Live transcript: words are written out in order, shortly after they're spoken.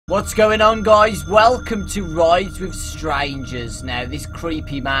What's going on, guys? Welcome to Rides with Strangers. Now, this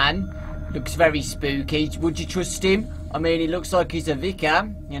creepy man looks very spooky. Would you trust him? I mean, he looks like he's a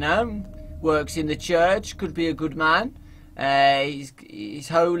vicar, you know, works in the church, could be a good man. He's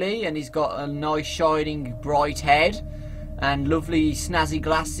holy, and he's got a nice shining bright head and lovely snazzy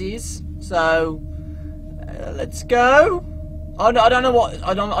glasses. So let's go. I don't know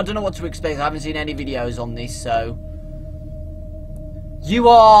what to expect. I haven't seen any videos on this. So you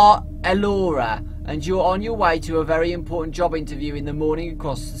are Elora, and you're on your way to a very important job interview in the morning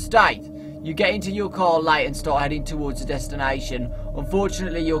across the state. You get into your car late and start heading towards the destination.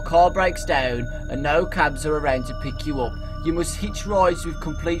 Unfortunately, your car breaks down and no cabs are around to pick you up. You must hitch rides with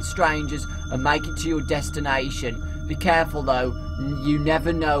complete strangers and make it to your destination. Be careful though, you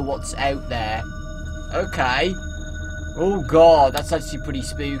never know what's out there. Okay. Oh god, that's actually pretty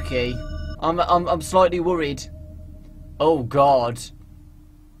spooky. I'm slightly worried. Oh god.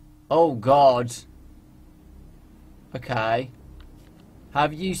 Oh god. Okay.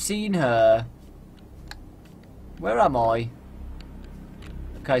 Have you seen her? Where am I?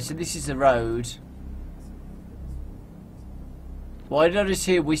 Okay, so this is the road. Why did I just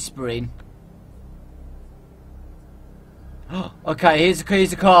hear whispering? Okay, here's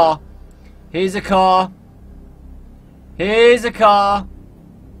a car. Here's a car. Here's a car.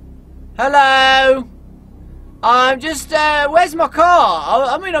 Hello. I'm just, where's my car?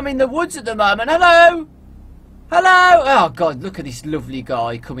 I mean, I'm in the woods at the moment. Hello. Hello. Oh, God, look at this lovely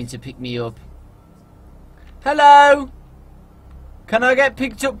guy coming to pick me up. Hello. Can I get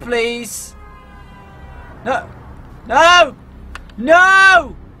picked up, please? No. No.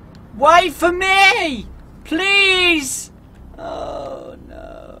 No. Wait for me. Please. Oh,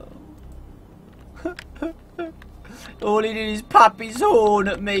 no. All he did is pop his horn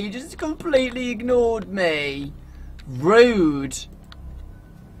at me. He just completely ignored me. Rude.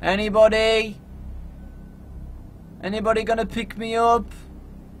 Anybody? Anybody gonna pick me up?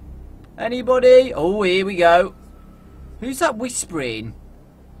 Anybody? Oh, here we go. Who's that whispering?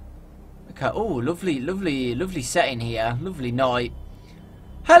 Okay. Oh, lovely, lovely, lovely setting here. Lovely night.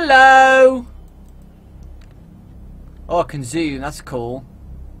 Hello. Oh, I can zoom. That's cool.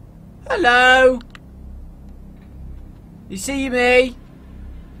 Hello. You see me?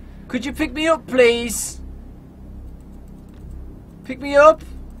 Could you pick me up, please? Pick me up.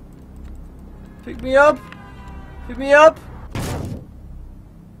 Pick me up. Pick me up.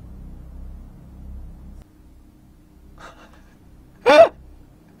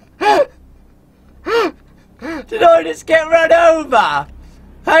 Did I just get run over?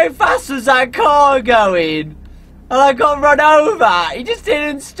 How fast was that car going? And I got run over. He just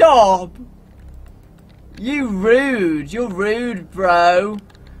didn't stop. You rude. You're rude, bro.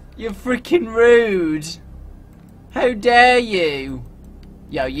 You're freaking rude. How dare you?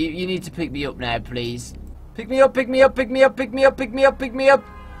 Yo, you need to pick me up now, please. Pick me up, pick me up, pick me up, pick me up, pick me up, pick me up.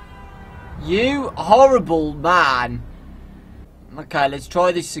 You horrible man. Okay, let's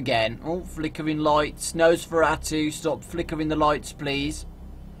try this again. Oh, flickering lights. Nosferatu, stop flickering the lights, please.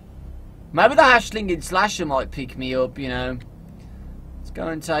 Maybe the Hashling Slasher might pick me up, you know. Let's go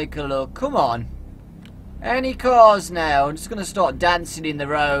and take a look. Come on. Any cars now? I'm just gonna start dancing in the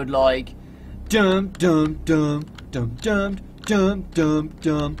road like dum dum dum dum dum dum dum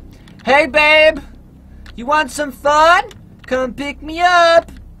dum. Hey babe, you want some fun? Come pick me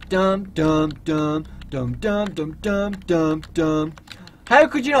up. Dum dum dum dum dum dum dum dum dum. How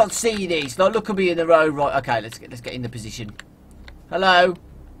could you not see this? Like, look at me in the road, right? Okay, let's get in the position. Hello.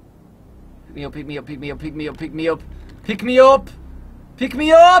 Pick me up, pick me up, pick me up, pick me up, pick me up, pick me up, pick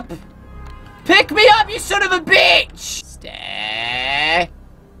me up. Pick me up, you son of a bitch! Stare.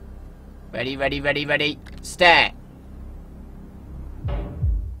 Ready, ready, ready, ready. Stare.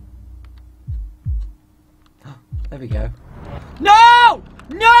 There we go. No!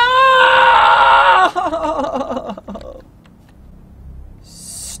 No!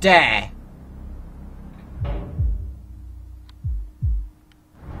 Stare.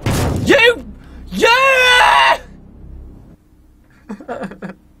 You! Yeah!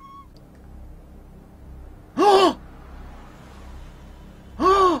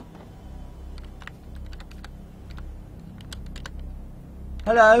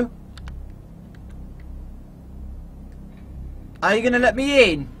 Hello? Are you gonna let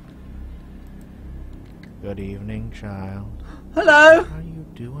me in? Good evening, child. Hello? How are you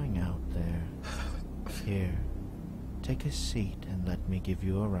doing out there? Here, take a seat and let me give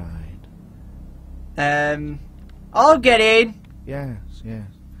you a ride. I'll get in. Yes,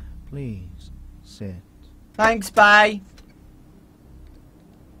 yes. Please, sit. Thanks, bye.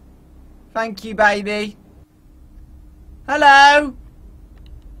 Thank you, baby. Hello?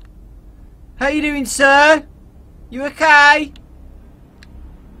 How you doing, sir? You okay?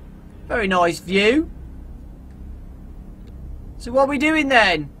 Very nice view. So what are we doing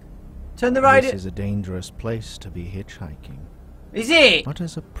then? Turn the radio... This is a dangerous place to be hitchhiking. Is it? What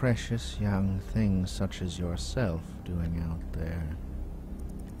is a precious young thing such as yourself doing out there?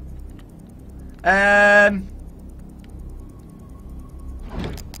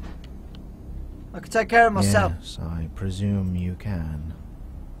 I can take care of myself. Yes, I presume you can.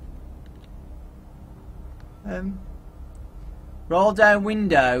 Roll down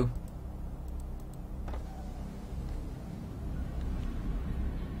window.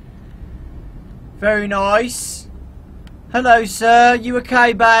 Very nice. Hello, sir. You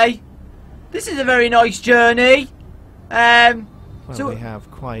okay, Bay? This is a very nice journey. Well, so we have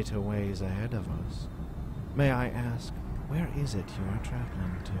quite a ways ahead of us. May I ask, where is it you are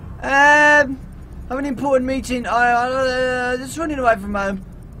traveling to? have an important meeting. I just running away from home.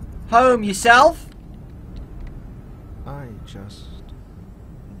 Home, yourself? I just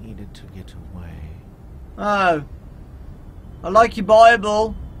needed to get away. Oh. I like your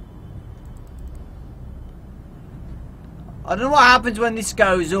Bible. I don't know what happens when this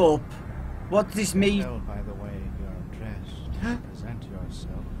goes up. What does this mean? Tell by the way you're dressed. Present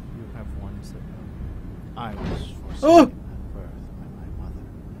yourself. You have once ago. I was forsaken at birth by my mother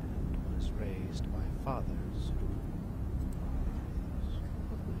and was raised by fathers who...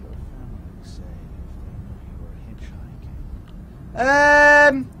 What would your family say if they knew you were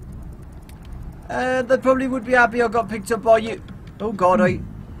hitchhiking? They probably would be happy I got picked up by you. Oh God,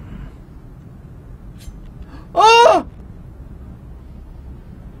 Oh!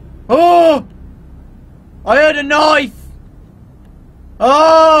 Oh! I heard a knife!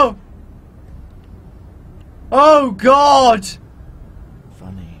 Oh! Oh God!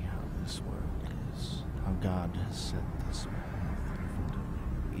 Funny how this world is. How God has set this path in front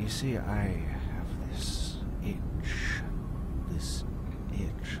of me. You see, I have this itch. This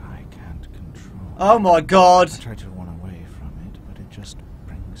itch I can't control. Oh my God! I try to run away from it, but it just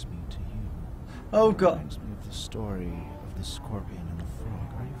brings me to you. Oh It God! reminds me of the story of the scorpion and the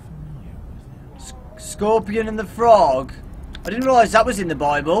frog. Are you familiar with it? Scorpion and the frog? I didn't realise that was in the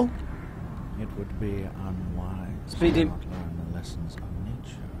Bible. It would be unwise Speedy. to not learn the lessons of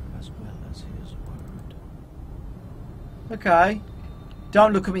nature as well as his word. Okay.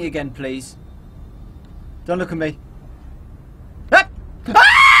 Don't look at me again, please. Don't look at me. Ah!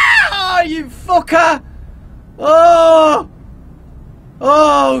 Ah! You fucker! Oh!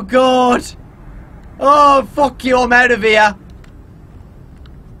 Oh God! Oh, fuck you! I'm out of here.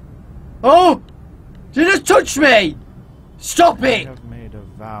 Oh! Did you just touch me? Stop I it! have made a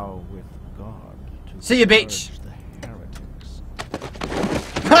vow with God to See you, bitch. purge the heretics.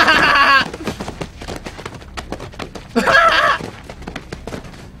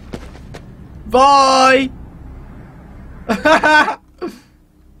 Bye!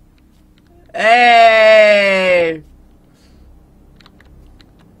 Hey!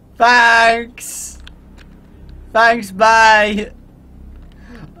 Thanks! Thanks, bye!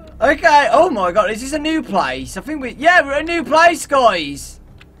 Okay, oh my God, is this a new place? I think yeah, we're at a new place, guys!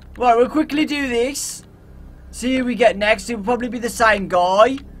 Right, we'll quickly do this. See who we get next. It will probably be the same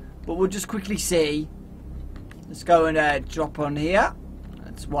guy, but we'll just quickly see. Let's go and drop on here.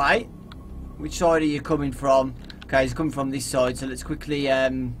 Let's wait. Which side are you coming from? Okay, he's coming from this side, so let's quickly,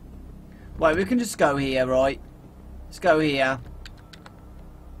 wait, we can just go here, right? Let's go here.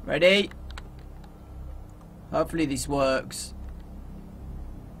 Ready? Hopefully this works.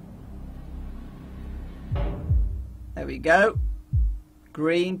 There we go.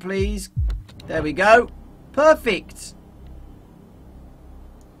 Green, please. There we go. Perfect.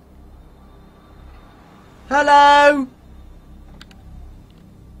 Hello.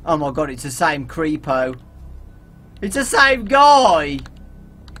 Oh my God, it's the same creepo. It's the same guy.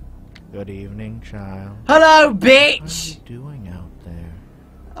 Good evening, child. Hello, What are bitch. you doing out there?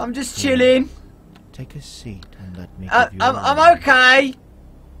 I'm just chilling. Take a seat and let me give you a I'm ride. okay.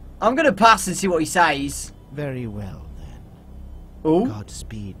 I'm gonna pass and see what he says. Very well, then. Oh,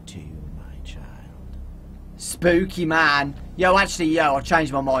 Godspeed to you, my child. spooky man. Yo, actually, yo, I've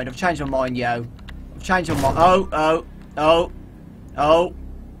changed my mind. I've changed my mind, yo. I've changed my mind. Oh.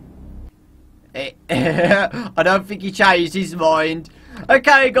 I don't think he changed his mind.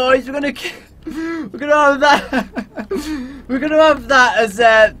 Okay, guys, we're gonna have that. We're gonna have that as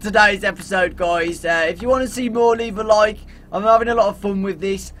today's episode, guys. If you want to see more, leave a like. I'm having a lot of fun with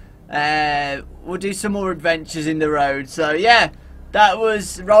this. We'll do some more adventures in the road. So yeah, that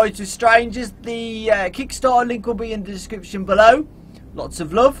was Rides with Strangers. The Kickstarter link will be in the description below. Lots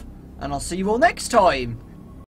of love, and I'll see you all next time.